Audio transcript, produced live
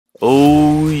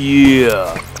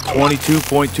Yeah,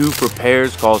 22.2 for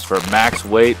pairs calls for max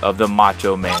weight of the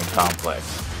Macho Man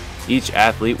complex. Each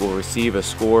athlete will receive a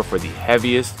score for the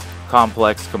heaviest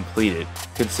complex completed,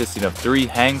 consisting of 3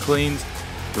 hang cleans,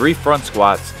 3 front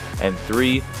squats, and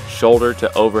 3 shoulder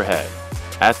to overhead.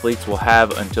 Athletes will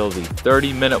have until the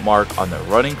 30-minute mark on the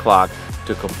running clock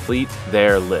to complete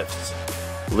their lifts.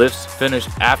 Lifts finished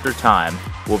after time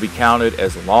will be counted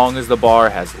as long as the bar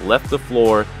has left the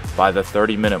floor by the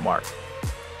 30-minute mark.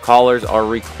 Callers are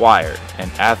required,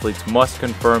 and athletes must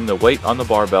confirm the weight on the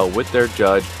barbell with their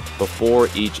judge before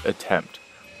each attempt.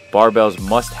 Barbells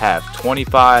must have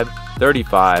 25,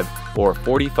 35, or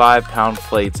 45-pound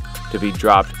plates to be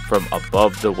dropped from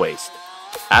above the waist.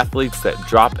 Athletes that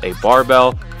drop a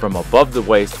barbell from above the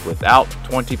waist without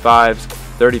 25s,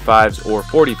 35s, or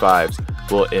 45s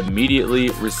will immediately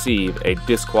receive a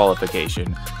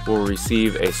disqualification, will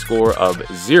receive a score of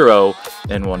 0,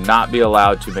 and will not be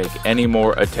allowed to make any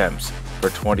more attempts for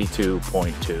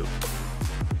 22.2.